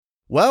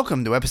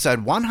Welcome to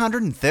episode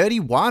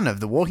 131 of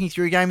the Walking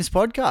Through Games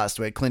podcast,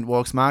 where Clint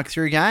walks Mark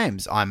through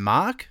games. I'm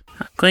Mark.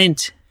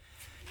 Clint.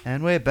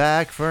 And we're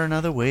back for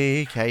another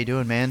week. How you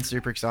doing, man?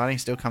 Super exciting.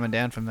 Still coming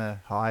down from the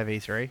high of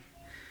E3?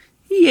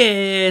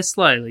 Yeah,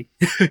 slowly.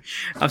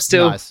 I'm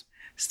still Nice.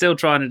 still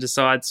trying to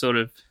decide sort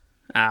of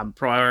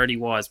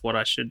priority-wise what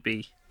I should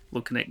be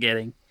looking at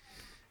getting.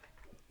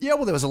 Yeah,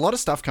 well, there was a lot of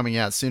stuff coming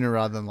out sooner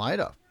rather than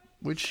later,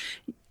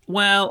 which...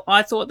 Well,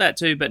 I thought that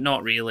too, but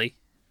not really.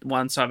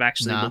 Once I've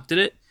actually looked at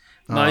it.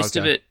 Most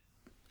of it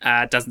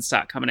doesn't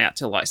start coming out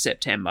till like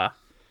September.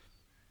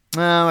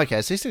 Oh,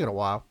 okay. So you still got a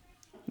while.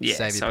 Yeah,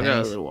 Save so your I've got a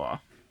pennies. little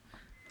while.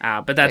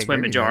 But that's when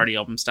agree, majority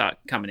of them start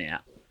coming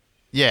out.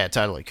 Yeah,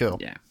 totally. Cool.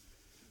 Yeah.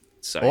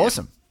 So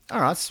Awesome. All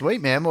right, sweet,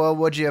 man. Well,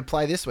 what'd you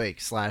play this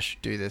week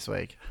 / do this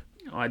week?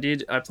 yeah.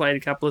 I played a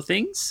couple of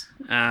things.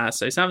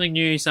 So something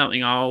new,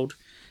 something old.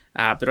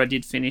 But I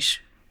did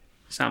finish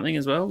something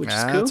as well, which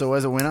is cool. It's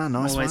always a winner.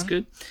 Nice Always one.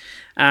 good.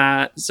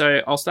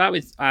 So I'll start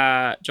with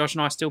Josh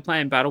and I still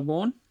playing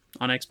Battleborn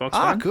on Xbox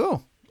One.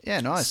 Cool. Yeah,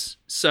 nice.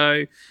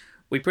 So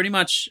we pretty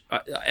much,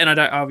 and I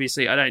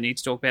don't need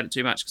to talk about it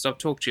too much because I've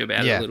talked to you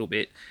about it a little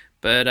bit.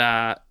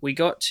 But we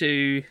got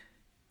through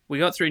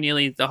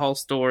nearly the whole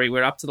story.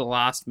 We're up to the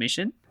last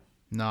mission,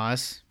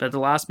 Nice. but the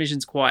last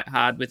mission's quite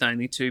hard with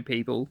only 2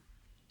 people.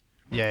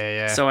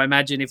 Yeah. So I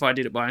imagine if I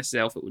did it by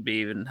myself, it would be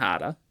even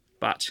harder.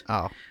 But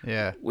Oh,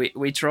 yeah.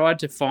 we tried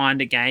to find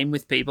a game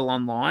with people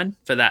online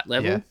for that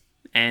level. Yeah.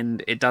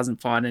 And it doesn't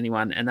find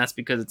anyone, and that's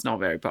because it's not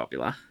very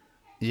popular.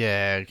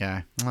 Yeah,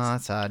 okay. Oh,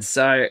 that's hard.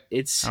 So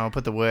it's... I'll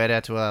put the word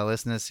out to our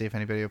listeners, see if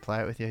anybody will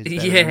play it with you.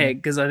 Yeah,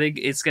 because I think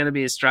it's going to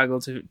be a struggle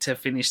to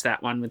finish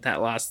that one with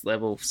that last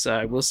level.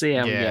 So we'll see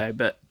how we go,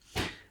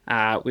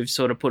 but we've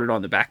sort of put it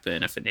on the back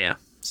burner for now.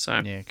 So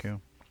Yeah,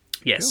 cool.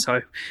 yes,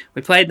 so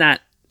we played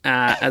that,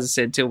 as I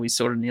said, till we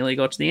sort of nearly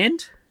got to the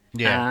end.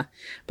 Yeah.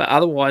 But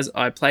otherwise,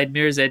 I played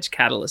Mirror's Edge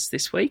Catalyst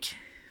this week.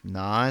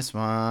 Nice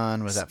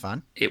one. Was that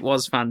fun? It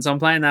was fun. So I'm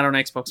playing that on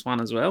Xbox One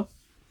as well.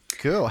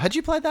 Cool. Had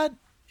you played that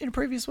in a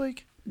previous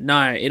week?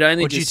 No, it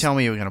only Or did you tell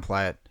me you were going to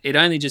play it? It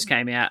only just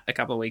came out a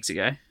couple of weeks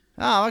ago.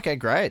 Oh, okay,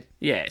 great.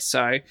 Yeah,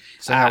 so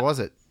how was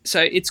it?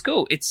 So it's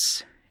cool.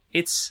 It's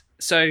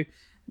so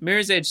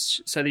Mirror's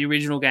Edge. So the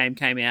original game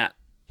came out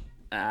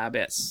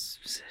about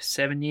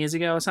 7 years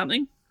ago or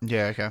something,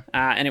 Yeah, okay.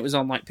 and it was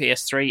on like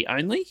PS3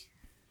 only.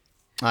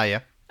 Oh,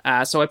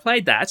 yeah. So I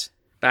played that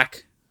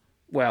back.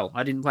 Well,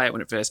 I didn't play it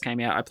when it first came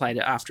out. I played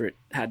it after it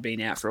had been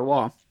out for a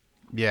while,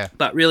 Yeah.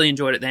 but really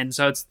enjoyed it then.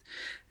 So it's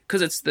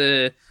because it's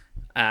the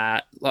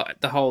like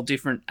the whole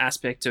different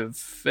aspect of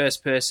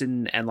first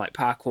person and like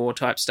parkour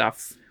type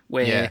stuff.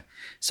 Where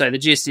so the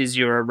gist is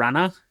you're a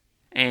runner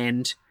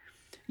and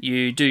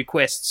you do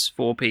quests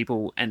for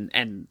people,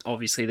 and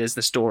obviously there's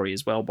the story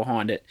as well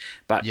behind it.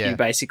 But you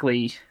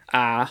basically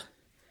are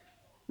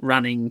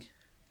running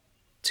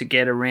to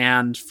get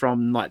around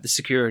from like the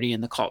security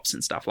and the cops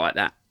and stuff like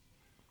that.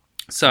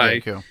 So,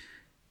 cool.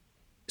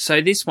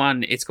 So this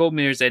one, it's called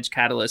Mirror's Edge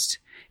Catalyst.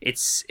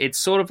 It's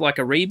sort of like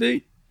a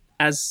reboot,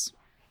 as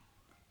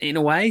in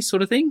a way,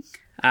 sort of thing.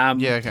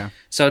 Okay.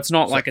 So it's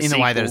not like a in sequel.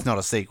 a way that it's not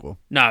a sequel.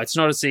 No, it's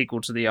not a sequel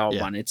to the old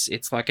one.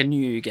 It's like a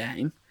new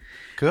game.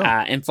 Cool.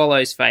 And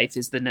follows Faith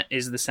is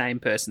the same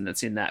person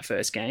that's in that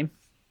first game.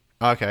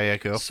 Okay, yeah,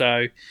 cool.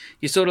 So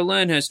you sort of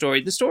learn her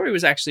story. The story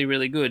was actually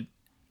really good.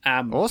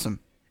 Awesome.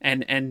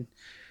 And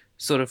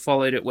sort of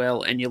followed it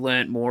well, and you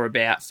learnt more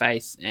about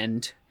Faith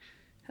and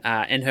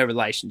her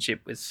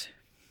relationship with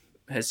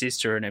her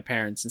sister and her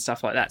parents and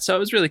stuff like that. So it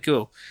was really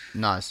cool.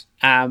 Nice.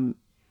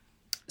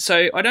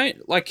 So I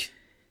don't like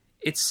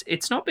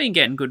it's not been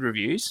getting good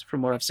reviews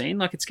from what I've seen.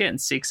 Like it's getting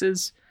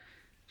 6s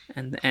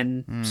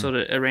and sort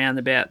of around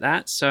about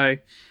that. So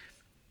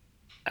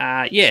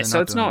so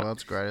it's not the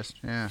world's greatest.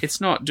 Yeah. it's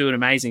not doing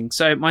amazing.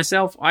 So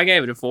myself, I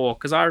gave it a 4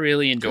 because I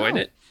really enjoyed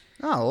it.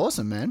 Oh,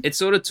 awesome, man. It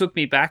sort of took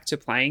me back to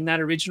playing that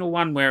original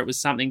one where it was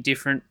something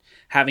different,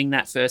 having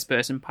that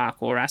first-person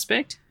parkour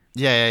aspect.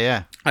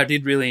 Yeah. I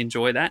did really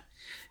enjoy that.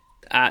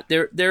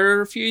 There are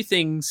a few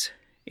things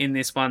in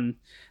this one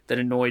that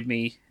annoyed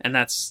me, and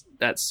that's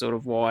sort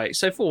of why.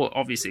 So 4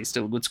 obviously is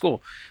still a good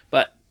score,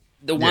 but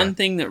the one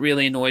thing that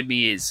really annoyed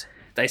me is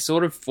they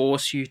sort of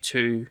force you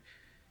to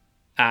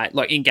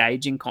like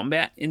engage in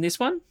combat in this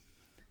one.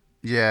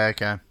 Yeah,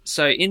 okay.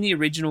 So in the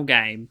original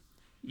game,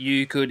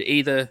 you could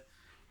either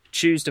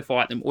choose to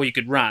fight them or you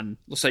could run.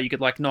 So you could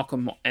like knock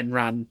them and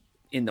run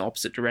in the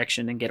opposite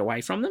direction and get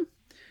away from them.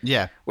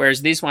 Yeah.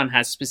 Whereas this one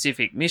has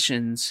specific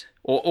missions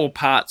or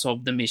parts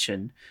of the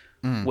mission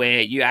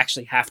where you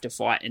actually have to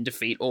fight and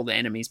defeat all the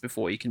enemies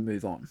before you can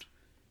move on.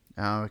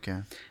 Oh, okay.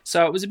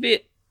 So it was a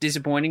bit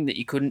disappointing that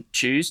you couldn't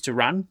choose to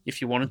run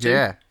if you wanted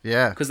to.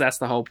 Yeah. Because that's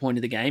the whole point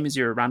of the game is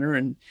you're a runner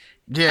and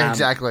Yeah,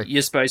 exactly.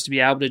 you're supposed to be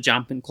able to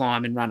jump and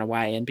climb and run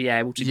away and be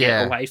able to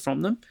get away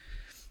from them.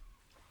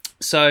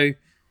 So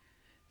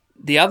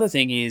the other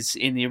thing is,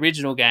 in the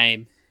original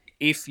game,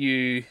 if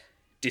you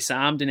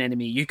disarmed an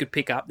enemy, you could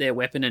pick up their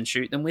weapon and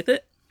shoot them with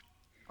it.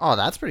 Oh,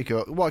 that's pretty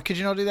cool. What, could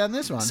you not do that in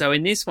this one? So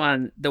in this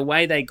one, the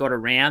way they got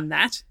around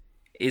that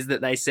is that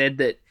they said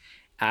that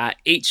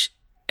each,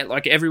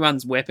 like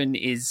everyone's weapon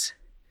is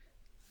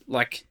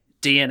like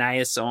DNA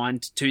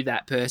assigned to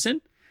that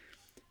person.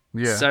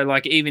 Yeah. So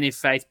like even if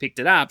Faith picked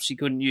it up, she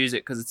couldn't use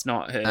it because it's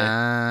not her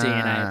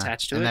DNA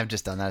attached to it. And they've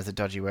just done that as a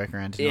dodgy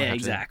workaround to not have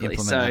exactly. to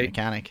implement that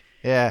mechanic.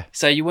 Yeah.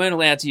 So you weren't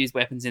allowed to use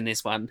weapons in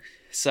this one.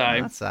 So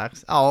that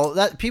sucks. Oh,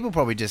 that people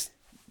probably just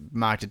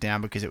marked it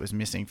down because it was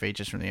missing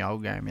features from the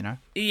old game, you know?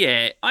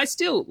 Yeah, I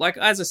still, like,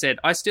 as I said,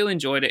 I still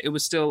enjoyed it. It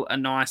was still a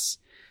nice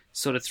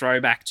sort of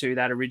throwback to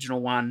that original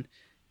one.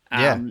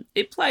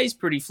 It plays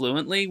pretty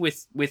fluently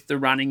with the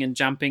running and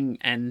jumping,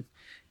 and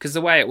because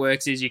the way it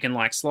works is you can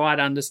like slide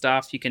under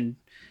stuff, you can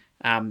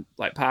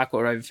like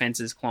parkour over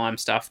fences, climb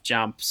stuff,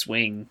 jump,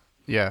 swing,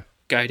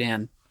 go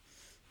down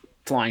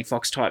flying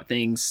fox type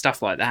things,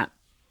 stuff like that.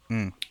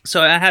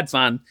 So I had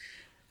fun.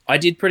 I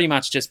did pretty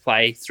much just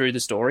play through the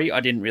story. I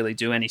didn't really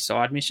do any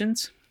side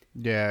missions.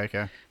 Yeah,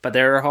 okay. But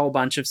there are a whole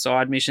bunch of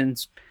side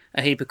missions,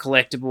 a heap of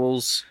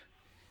collectibles.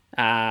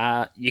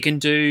 You can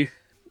do...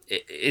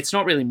 It's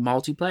not really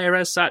multiplayer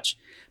as such,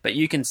 but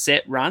you can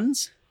set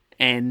runs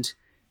and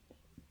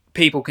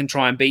people can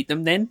try and beat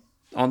them then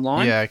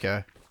online. Yeah,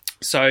 okay.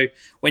 So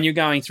when you're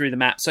going through the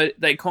map, so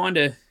they kind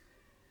of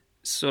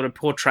sort of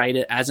portrayed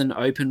it as an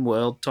open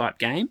world type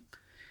game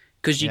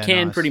because you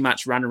can pretty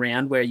much run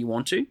around where you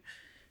want to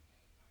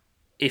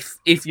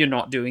if you're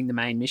not doing the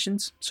main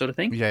missions sort of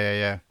thing.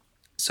 Yeah.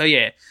 So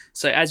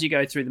as you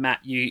go through the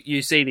map,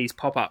 you see these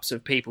pop-ups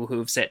of people who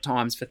have set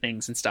times for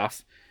things and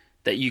stuff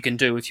that you can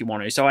do if you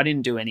want to. So I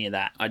didn't do any of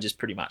that. I just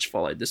pretty much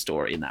followed the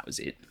story and that was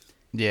it.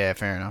 Yeah,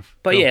 fair enough.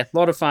 But yeah, a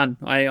lot of fun.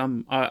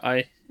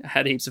 I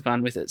had heaps of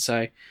fun with it.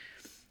 So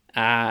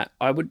I'd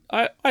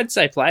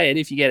say play it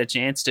if you get a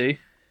chance to.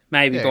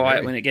 Maybe buy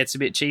it when it gets a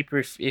bit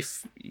cheaper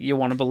if you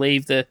want to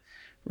believe the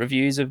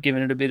reviews have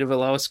given it a bit of a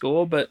lower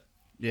score. But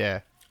yeah,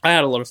 I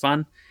had a lot of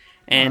fun.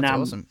 And that's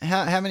awesome.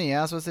 How many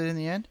hours was it in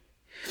the end?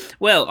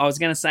 Well, I was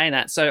going to say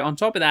that. So on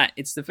top of that,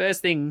 it's the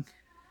first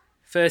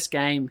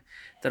game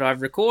that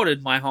I've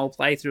recorded my whole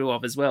playthrough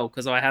of as well,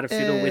 because I had a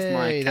fiddle with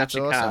my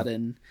capture card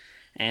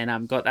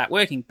and got that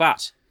working.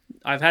 But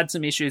I've had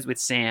some issues with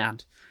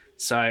sound,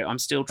 so I'm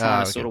still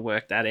trying to sort of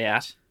work that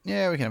out.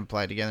 Yeah, we can have a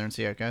play together and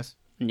see how it goes.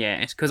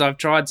 Yeah, because I've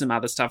tried some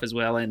other stuff as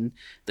well, and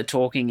the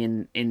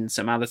talking in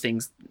some other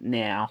things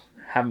now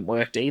haven't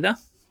worked either.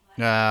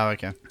 Oh,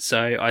 okay.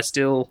 So I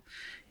still,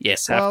 we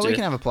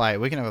can have a play.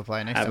 We can have a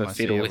play next time. Have a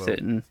fiddle with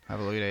it and have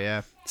a look at it.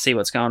 Yeah, see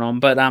what's going on.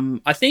 But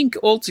I think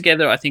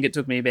altogether, it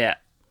took me about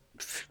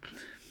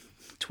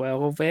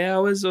 12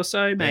 hours or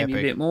so, maybe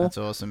a bit more. That's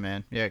awesome,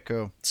 man. Yeah,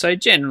 cool. So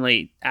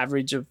generally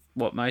average of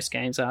what most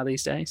games are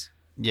these days.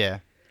 Yeah.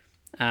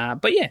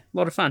 But yeah, a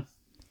lot of fun.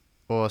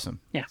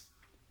 Awesome. Yeah.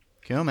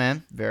 Cool,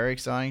 man. Very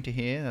exciting to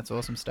hear. That's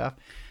awesome stuff.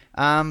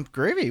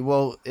 Groovy.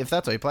 Well, if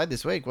that's what you played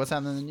this week, what's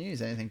happening in the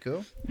news? Anything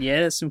cool?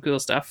 Yeah, there's some cool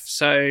stuff.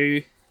 So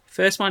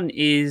first one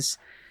is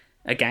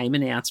a game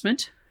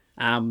announcement,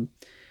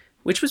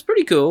 which was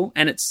pretty cool,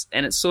 and it's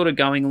sort of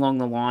going along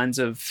the lines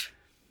of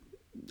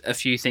a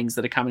few things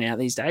that are coming out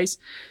these days.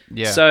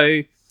 Yeah.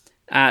 So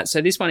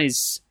this one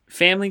is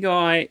Family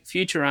Guy,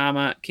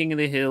 Futurama, King of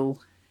the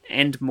Hill,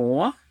 and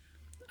more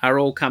are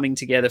all coming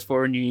together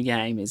for a new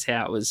game, is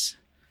how it was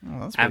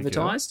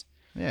advertised.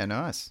 Cool. Yeah,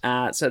 nice.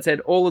 So it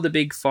said all of the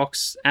big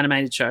Fox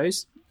animated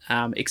shows,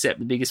 except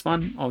the biggest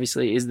one,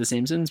 obviously, is The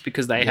Simpsons,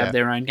 because they have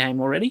their own game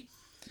already.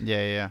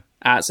 Yeah.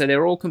 So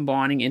they're all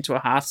combining into a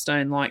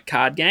Hearthstone-like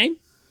card game.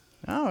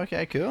 Oh,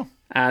 okay, cool.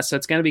 So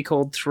it's going to be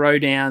called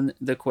Throwdown: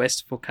 The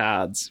Quest for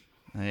Cards.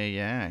 There you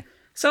go.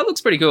 So it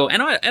looks pretty cool,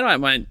 and I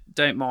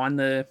don't mind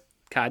the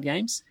card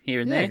games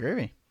here and there. Yeah,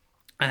 groovy.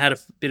 I had a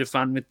bit of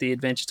fun with the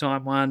Adventure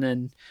Time one,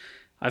 and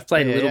I've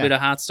played a little bit of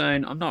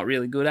Hearthstone. I'm not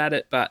really good at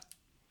it, but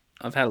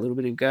I've had a little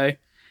bit of a go.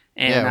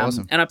 And,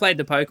 awesome. And I played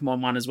the Pokemon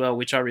one as well,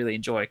 which I really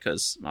enjoy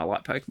because I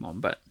like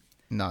Pokemon. But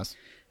nice.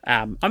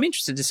 I'm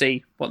interested to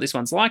see what this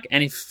one's like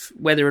and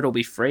whether it'll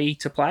be free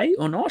to play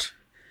or not.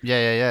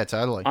 Yeah,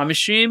 totally. I'm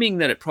assuming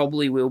that it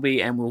probably will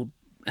be and will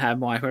have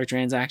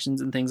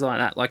microtransactions and things like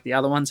that, like the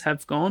other ones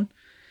have gone.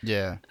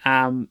 Yeah.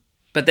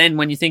 But then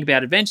when you think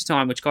about Adventure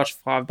Time, which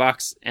cost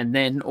 $5 and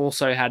then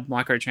also had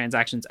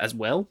microtransactions as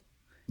well.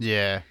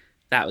 Yeah.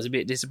 That was a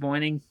bit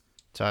disappointing.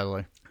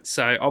 Totally.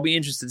 So I'll be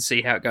interested to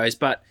see how it goes.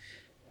 But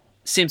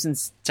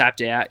Simpsons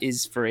Tapped Out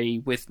is free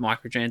with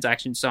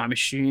microtransactions, so I'm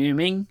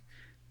assuming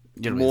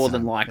more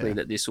than likely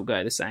that this will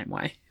go the same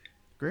way.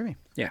 Groovy.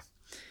 Yeah.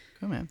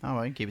 Cool, man. Oh,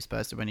 well, you can keep us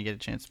posted when you get a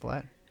chance to play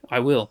it. I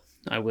will.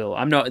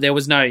 There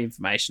was no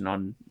information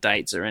on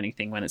dates or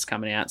anything when it's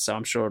coming out, so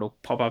I'm sure it'll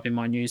pop up in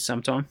my news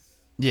sometime.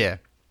 Yeah.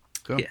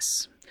 Cool.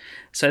 Yes.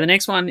 So the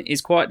next one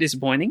is quite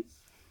disappointing.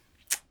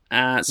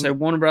 So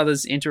Warner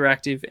Brothers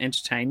Interactive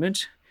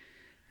Entertainment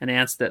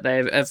announced that they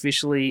have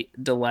officially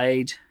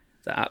delayed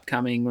the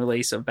upcoming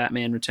release of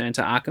Batman Return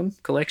to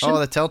Arkham collection. Oh,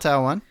 the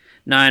Telltale one?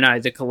 No,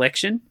 the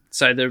collection.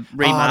 So the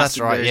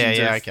remastered versions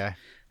of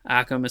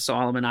Arkham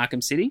Asylum and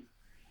Arkham City.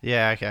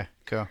 Yeah, okay,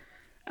 cool.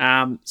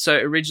 So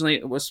originally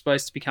it was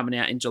supposed to be coming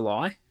out in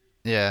July.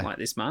 Yeah. Like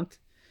this month.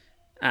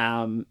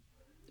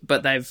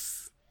 But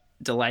they've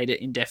delayed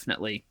it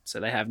indefinitely, so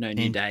they have no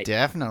new date.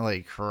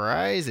 Definitely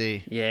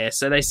crazy. Yeah,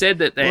 so they said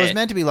that Well, it was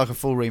meant to be like a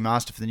full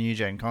remaster for the new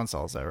gen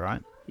consoles, though,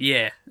 right?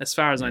 Yeah, as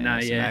far as I know,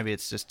 so yeah. Maybe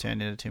it's just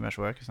turned into too much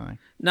work or something.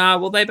 No,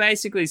 well, they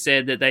basically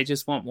said that they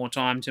just want more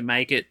time to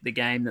make it the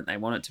game that they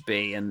want it to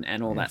be,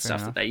 and all that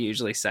stuff enough. that they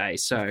usually say.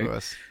 So, Of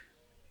course.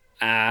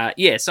 so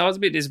I was a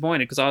bit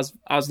disappointed because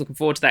I was looking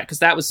forward to that because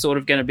that was sort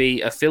of going to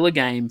be a filler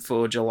game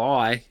for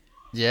July.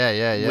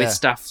 Yeah. With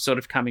stuff sort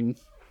of coming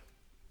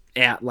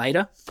out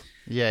later.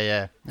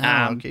 Yeah.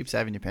 I'll keep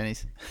saving your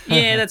pennies.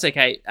 Yeah, that's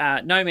okay.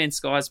 No Man's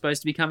Sky is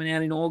supposed to be coming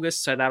out in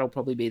August, so that'll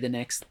probably be the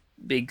next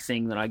big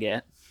thing that I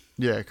get.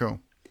 Yeah, cool.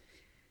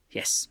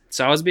 Yes.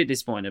 So I was a bit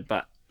disappointed,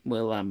 but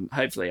we'll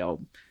hopefully I'll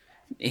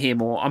hear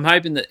more. I'm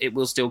hoping that it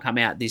will still come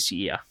out this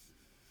year.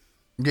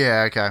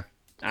 Yeah, okay.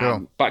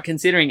 Cool. But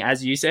considering,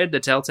 as you said,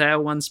 the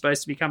Telltale one's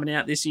supposed to be coming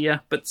out this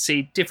year, but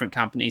see, different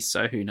companies,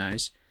 so who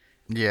knows?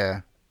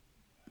 Yeah.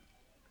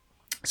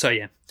 So,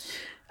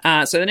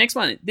 yeah. So the next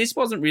one, this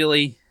wasn't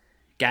really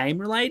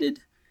game-related,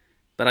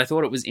 but I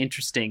thought it was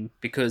interesting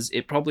because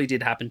it probably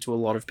did happen to a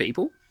lot of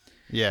people.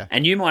 Yeah.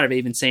 And you might have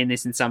even seen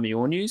this in some of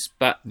your news,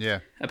 but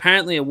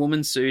apparently a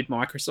woman sued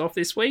Microsoft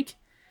this week,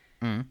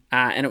 and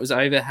it was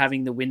over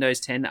having the Windows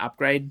 10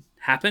 upgrade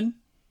happen.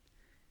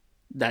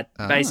 That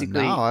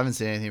basically... No, I haven't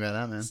seen anything about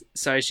that, man.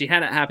 So she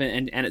had it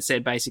happen, and it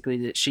said basically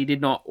that she did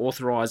not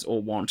authorize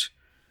or want.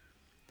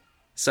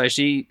 So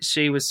she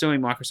was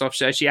suing Microsoft,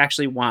 so she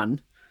actually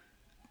won.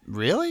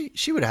 Really?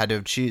 She would have had to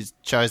have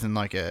chosen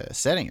like a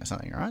setting or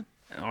something, right?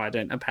 Oh, I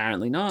don't.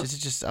 Apparently not.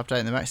 Just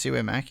update the Mac, see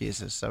where Mac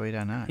is, so we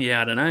don't know.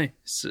 Yeah, I don't know.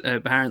 So,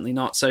 apparently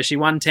not. So she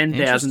won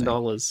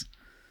 $10,000.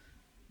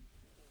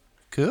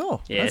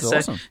 Cool. Yeah, that's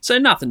awesome. So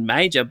nothing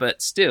major,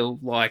 but still,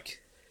 like.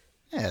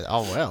 Yeah.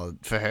 Oh well,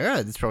 for her,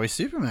 it's probably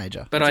super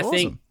major. But that's I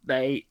think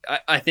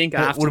I think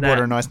after would have that, bought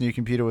her a nice new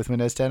computer with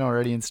Windows 10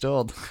 already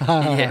installed.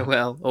 Yeah,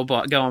 well, or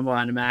go and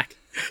buy a Mac.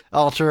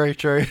 Oh, true.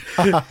 So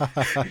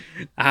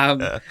I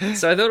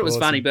thought it was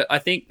funny, but I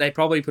think they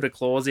probably put a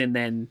clause in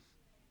then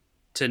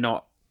to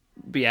not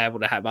be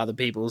able to have other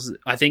people's.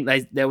 I think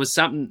there was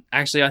something.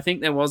 Actually, I think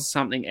there was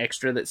something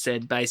extra that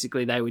said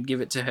basically they would give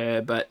it to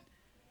her, but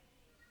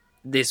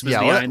this was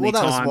the only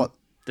time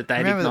that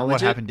they'd acknowledge Remember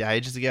what it. happened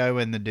ages ago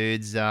when the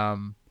dudes at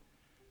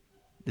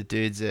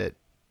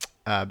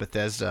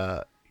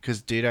Bethesda,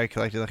 because Dudo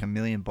collected like 1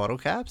 million bottle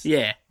caps.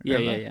 Yeah.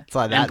 It's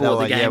like that. They were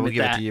like, yeah, we'll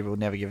give it to you, but we'll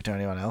never give it to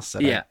anyone else.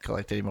 So don't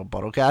collect any more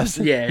bottle caps.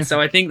 Yeah,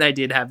 so I think they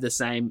did have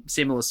the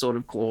similar sort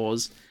of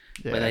clause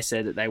where they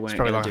said that they weren't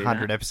going to do that. It's probably like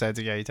 100 episodes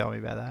ago you told me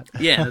about that.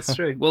 Yeah, that's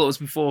true. Well, it was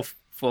before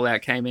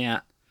Fallout came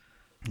out.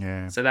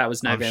 Yeah. So that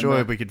was November. I'm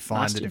sure we could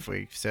find it year. if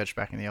we search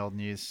back in the old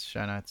news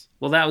show notes.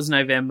 Well, that was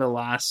November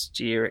last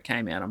year it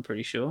came out, I'm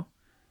pretty sure.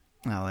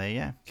 Oh, there you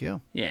go.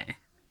 Cool. Yeah.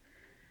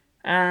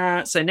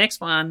 So next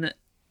one,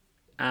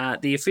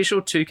 the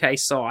official 2K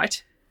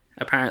site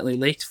apparently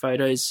leaked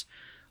photos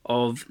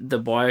of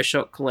the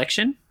BioShock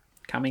collection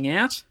coming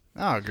out.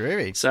 Oh,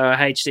 groovy. So a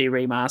HD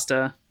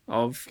remaster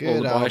of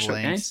all the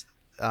BioShock games.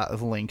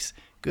 Links.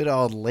 Good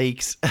old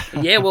leaks.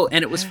 Yeah, well,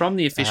 and it was from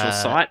the official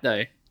site,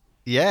 though.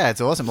 Yeah, it's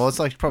awesome. Well, it's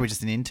like probably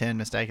just an intern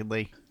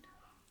mistakenly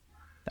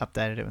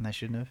updated it when they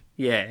shouldn't have.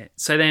 Yeah.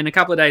 So then a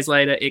couple of days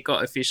later, it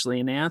got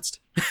officially announced.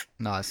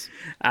 Nice.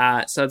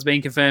 So it's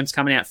been confirmed it's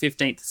coming out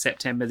 15th of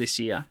September this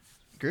year.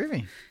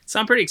 Groovy.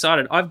 So I'm pretty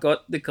excited. I've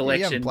got the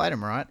collection. You haven't played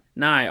them, right?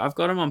 No, I've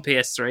got them on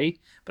PS3,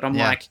 but I'm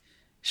like,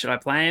 should I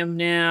play them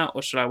now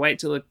or should I wait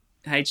till the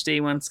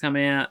HD ones come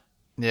out?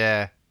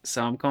 Yeah.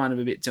 So I'm kind of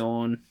a bit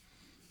torn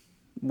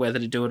whether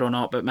to do it or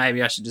not, but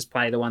maybe I should just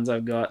play the ones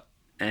I've got.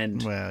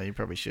 And well, you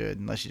probably should,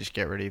 unless you just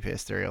get rid of your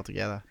PS3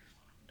 altogether.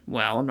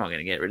 Well, I'm not going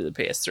to get rid of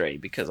the PS3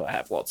 because I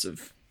have lots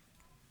of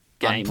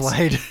games.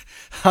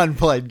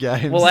 Unplayed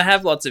games. Well, I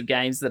have lots of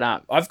games that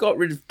aren't. I've got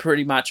rid of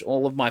pretty much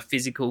all of my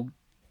physical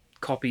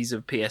copies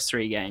of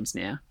PS3 games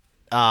now.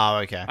 Oh,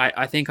 okay.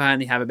 I think I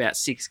only have about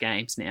 6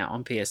 games now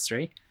on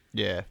PS3.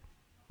 Yeah.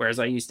 Whereas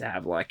I used to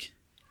have like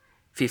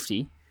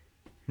 50.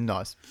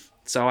 Nice.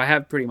 So I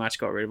have pretty much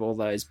got rid of all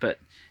those, but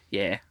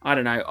yeah, I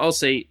don't know. I'll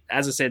see.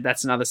 As I said,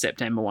 that's another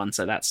September one,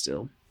 so that's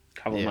still a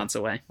couple of months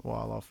away. A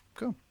while off.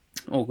 Cool.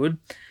 All good.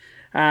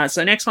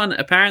 So next one,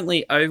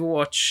 apparently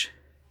Overwatch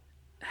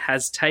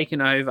has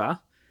taken over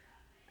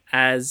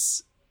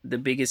as the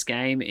biggest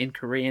game in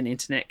Korean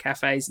internet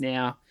cafes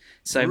now.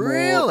 So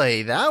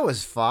really? That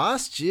was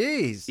fast?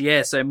 Jeez.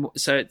 Yeah, so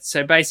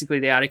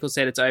basically the article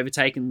said it's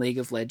overtaken League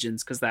of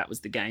Legends because that was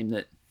the game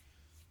that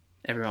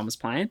everyone was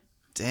playing.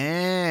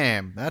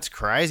 Damn, that's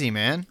crazy,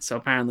 man. So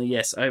apparently,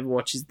 yes,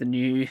 Overwatch is the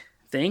new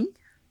thing.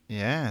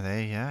 Yeah,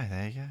 there you go.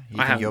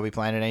 You think you'll be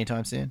playing it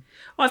anytime soon?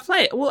 I've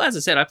played it. Well, as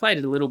I said, I played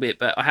it a little bit,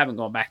 but I haven't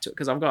gone back to it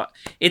because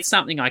it's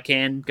something I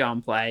can go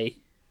and play.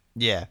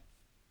 Yeah.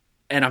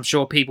 And I'm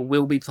sure people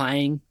will be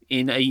playing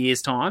in a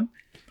year's time.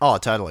 Oh,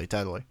 totally.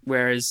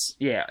 Whereas,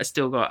 yeah, I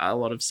still got a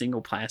lot of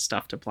single player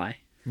stuff to play.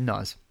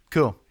 Nice.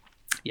 Cool.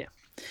 Yeah.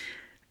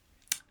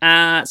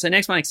 So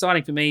next one,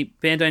 exciting for me,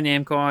 Bandai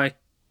Namco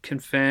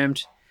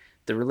confirmed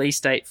the release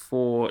date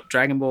for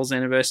Dragon Ball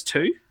Xenoverse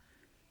 2.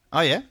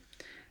 Oh, yeah?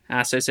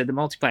 So it said the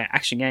multiplayer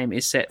action game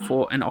is set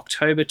for an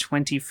October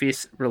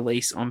 25th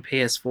release on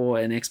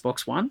PS4 and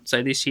Xbox One,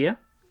 so this year.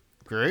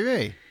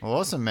 Groovy.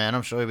 Awesome, man.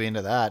 I'm sure you'll be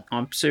into that.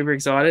 I'm super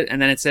excited. And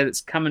then it said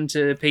it's coming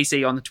to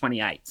PC on the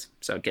 28th,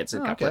 so it gets a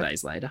couple of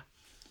days later.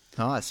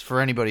 Nice.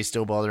 For anybody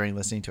still bothering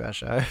listening to our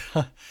show.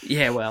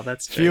 Yeah, well,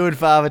 that's true. Few and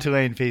far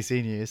between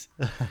PC news.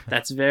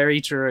 That's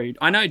very true.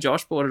 I know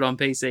Josh bought it on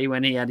PC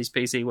when he had his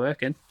PC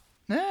working.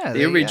 Yeah,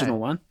 the original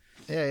one.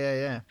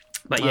 Yeah.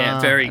 But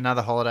yeah,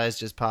 Another holiday's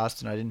just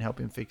passed and I didn't help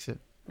him fix it.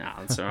 No,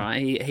 that's all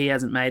right. He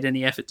hasn't made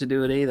any effort to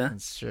do it either.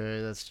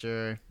 That's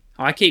true.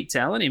 I keep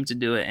telling him to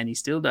do it and he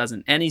still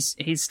doesn't. And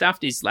he's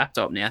stuffed his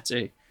laptop now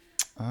too.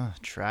 Oh,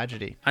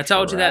 tragedy. I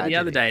told you that the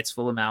other day. It's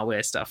full of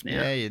malware stuff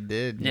now. Yeah, you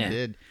did. You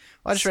did.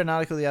 I just read an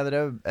article the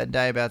other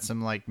day about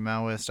some like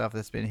malware stuff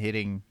that's been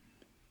hitting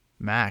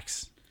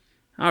Macs.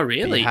 Oh,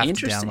 really? You have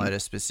Interesting. to download a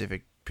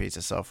specific piece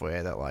of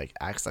software that like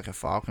acts like a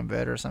file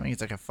converter or something.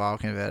 It's like a file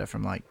converter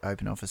from like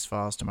OpenOffice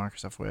files to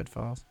Microsoft Word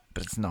files,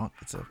 but it's not.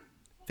 It's a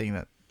thing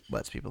that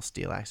lets people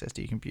steal access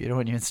to your computer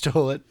when you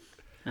install it.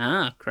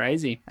 Ah,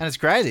 crazy. And it's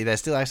crazy. They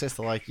still access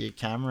to like your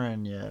camera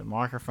and your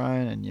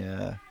microphone and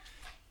your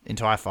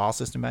entire file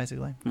system,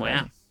 basically. Wow.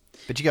 Crazy.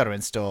 But you got to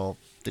install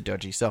the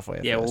dodgy software.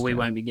 Yeah, first, well, we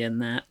won't be getting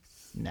that.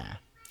 Nah.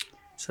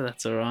 So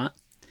that's all right.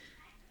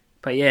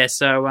 But yeah,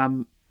 so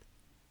I'm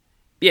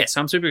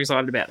super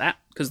excited about that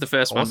because the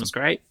first one was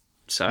great.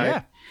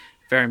 So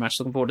very much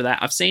looking forward to that.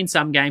 I've seen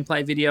some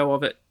gameplay video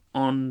of it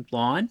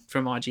online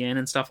from IGN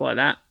and stuff like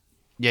that.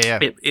 Yeah.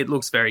 It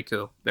looks very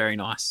cool, very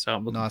nice. So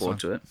I'm looking forward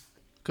to it.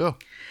 Cool.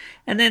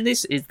 And then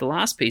this is the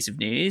last piece of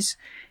news,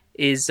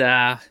 is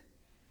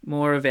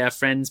more of our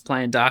friends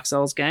playing Dark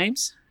Souls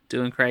games,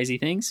 doing crazy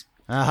things.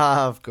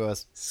 Ah, of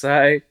course.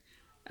 So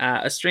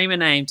a streamer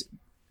named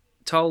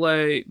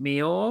Tolo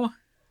Mior,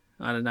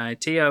 I don't know,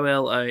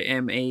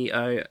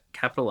 TOLOMEO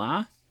capital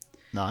R.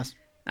 Nice.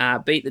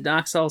 Beat the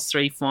Dark Souls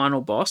 3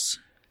 final boss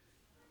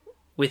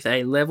with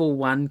a level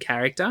 1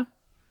 character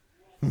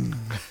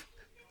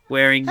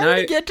wearing How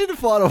did you get to the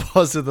final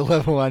boss of the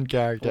level 1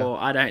 character? Well,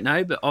 I don't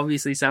know, but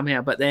obviously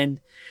somehow. But then,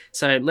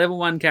 so level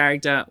 1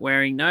 character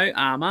wearing no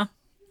armor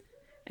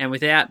and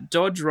without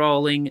dodge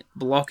rolling,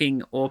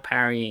 blocking, or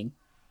parrying.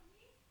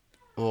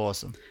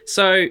 Awesome.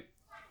 So,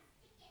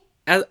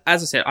 as I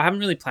said, I haven't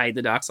really played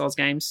the Dark Souls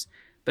games,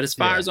 but as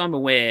far as I'm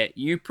aware,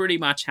 you pretty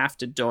much have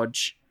to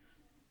dodge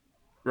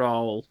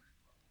roll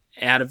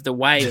out of the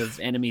way of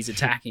enemies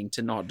attacking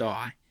to not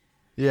die.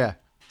 Yeah.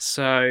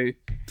 So,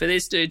 for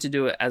this dude to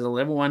do it as a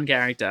level 1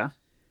 character...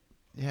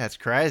 Yeah, it's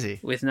crazy.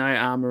 With no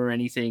armor or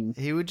anything...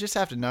 He would just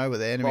have to know what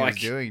the enemy was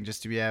doing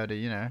just to be able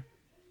to,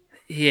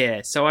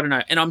 Yeah, so I don't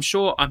know. And I'm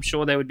sure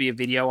there would be a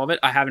video of it.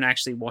 I haven't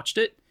actually watched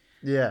it.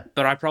 Yeah.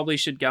 But I probably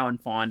should go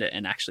and find it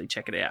and actually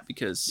check it out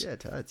because... Yeah,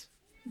 totes.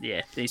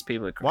 Yeah, these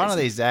people are crazy. One of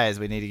these days,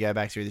 we need to go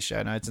back through the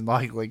show notes and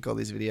link all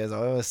these videos.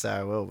 I always say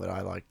I will, but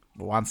I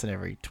once in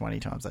every 20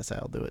 times I say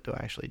I'll do it, do I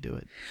actually do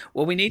it?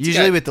 Well, we need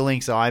usually with the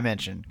links I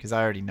mention because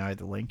I already know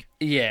the link.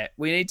 Yeah,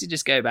 we need to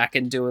just go back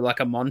and do like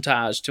a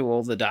montage to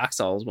all the Dark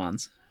Souls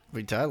ones.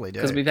 We totally do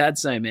because we've had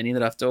so many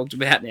that I've talked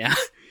about now.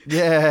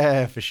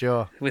 Yeah, for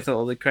sure. With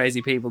all the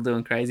crazy people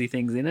doing crazy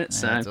things in it. Yeah,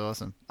 so that's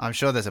awesome. I'm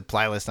sure there's a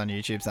playlist on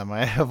YouTube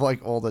somewhere of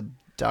like all the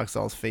Dark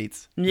Souls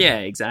feats. Yeah,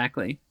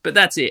 exactly. But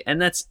that's it.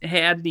 And that's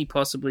how did he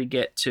possibly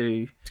get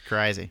to... It's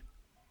crazy.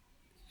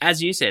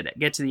 As you said,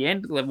 get to the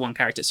end of the level 1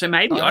 character. So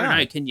maybe, I don't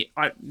know, can you?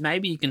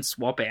 Maybe you can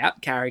swap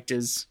out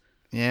characters.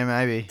 Yeah,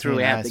 maybe.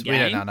 Throughout the game. We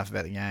don't know enough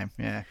about the game,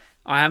 yeah.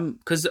 I am...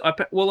 Because,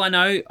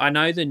 I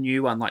know the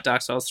new one, like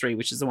Dark Souls 3,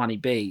 which is the one he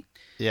beat,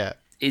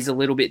 is a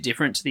little bit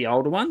different to the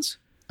older ones.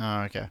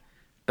 Oh, okay.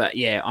 But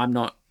yeah,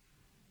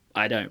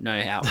 I don't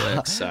know how it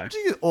works, so...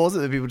 It's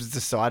awesome that people just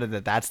decided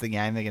that that's the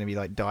game they're going to be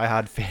like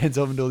diehard fans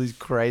of and do all these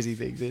crazy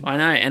things in. I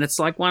know, and it's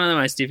like one of the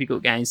most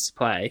difficult games to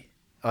play.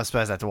 I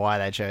suppose that's why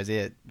they chose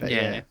it. But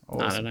yeah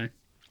awesome. I don't know.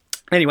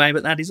 Anyway,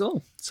 but that is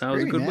all. So it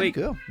was a good week.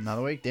 Cool.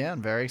 Another week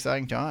down. Very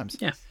exciting times.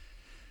 Yeah.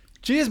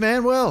 Cheers,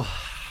 man. Well,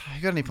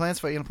 you got any plans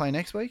for what you're going to play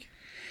next week?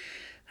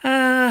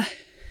 No,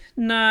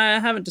 I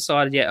haven't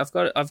decided yet. I've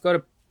got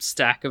a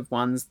stack of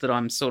ones that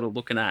I'm sort of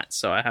looking at,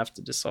 so I have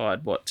to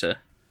decide what to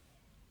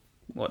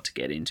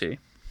get into.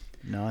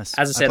 Nice.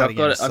 As I said, I've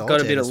got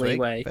a bit of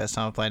leeway. First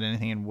time I played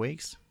anything in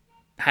weeks.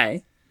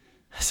 Hey.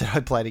 I said I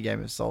played a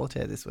game of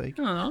Solitaire this week.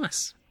 Oh,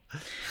 nice.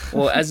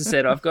 Well, as I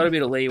said, I've got a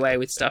bit of leeway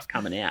with stuff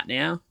coming out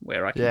now,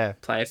 where I can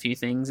play a few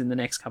things in the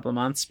next couple of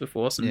months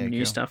before some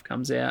new stuff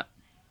comes out.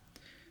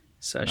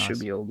 So it should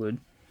be all good.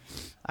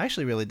 I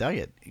actually really dug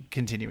it,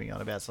 continuing on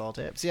about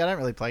Solitaire. See, I don't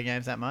really play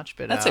games that much,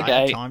 but That's okay. I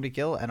had time to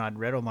kill, and I'd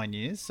read all my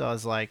news, so I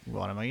was like,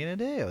 what am I going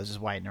to do? I was just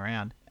waiting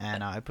around,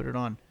 and I put it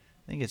on.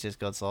 I think it's just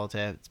got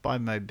Solitaire. It's by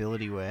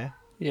Mobilityware.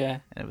 Yeah.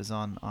 And it was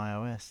on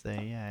iOS. There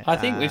you go. I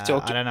think we've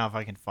talked... I don't know if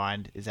I can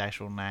find his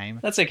actual name.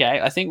 That's okay.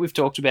 I think we've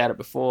talked about it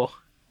before.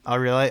 Oh,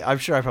 really? I'm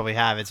sure I probably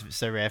have. It's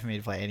so rare for me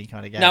to play any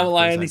kind of game. No, well,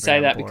 I only say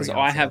that because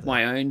I have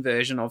my own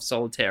version of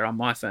Solitaire on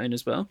my phone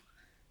as well.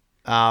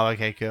 Oh,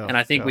 okay, cool. And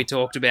I think we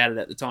talked about it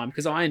at the time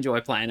because I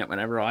enjoy playing it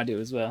whenever I do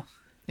as well.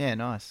 Yeah,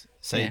 nice.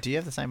 So do you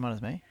have the same one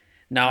as me?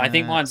 No, I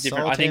think mine's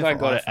different. I think I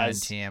got it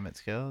as TM.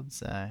 It's called.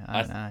 So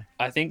I don't know.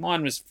 I think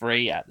mine was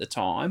free at the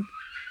time.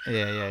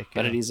 Yeah. Cool.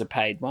 But it is a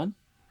paid one.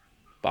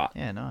 But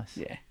yeah, nice.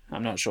 Yeah,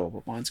 I'm not sure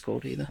what mine's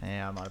called either.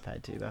 Yeah, I might have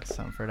paid $2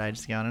 something for it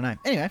ages ago. I don't know.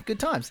 Anyway, good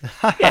times.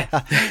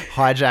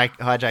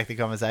 hijack the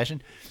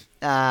conversation.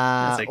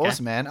 Okay.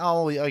 Awesome, man.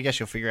 I guess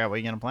you'll figure out what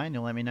you're going to play and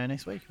you'll let me know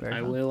next week.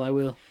 I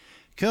will.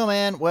 Cool,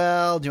 man.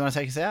 Well, do you want to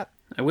take us out?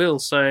 I will.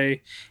 So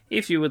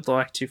if you would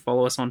like to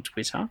follow us on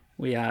Twitter,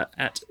 we are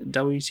at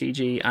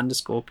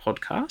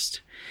WTG_podcast.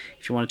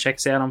 If you want to check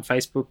us out on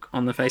Facebook,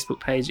 on the Facebook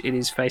page, it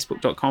is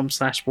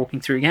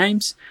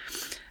facebook.com/walkingthroughgames.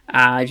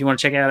 If you want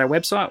to check out our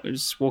website,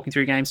 it's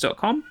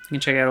walkingthroughgames.com. You can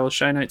check out all the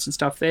show notes and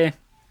stuff there.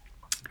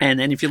 And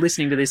then if you're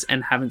listening to this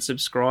and haven't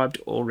subscribed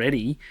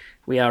already,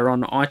 we are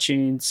on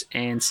iTunes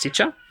and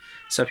Stitcher.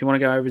 So if you want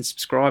to go over and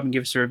subscribe and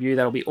give us a review,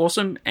 that'll be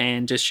awesome.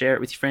 And just share it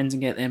with your friends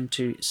and get them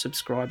to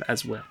subscribe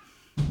as well.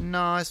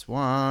 Nice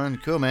one.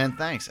 Cool, man.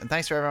 Thanks. And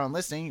thanks for everyone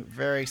listening.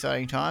 Very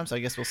exciting times. I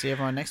guess we'll see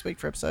everyone next week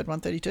for episode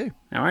 132.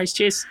 No worries.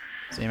 Cheers.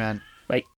 See you, man. Bye.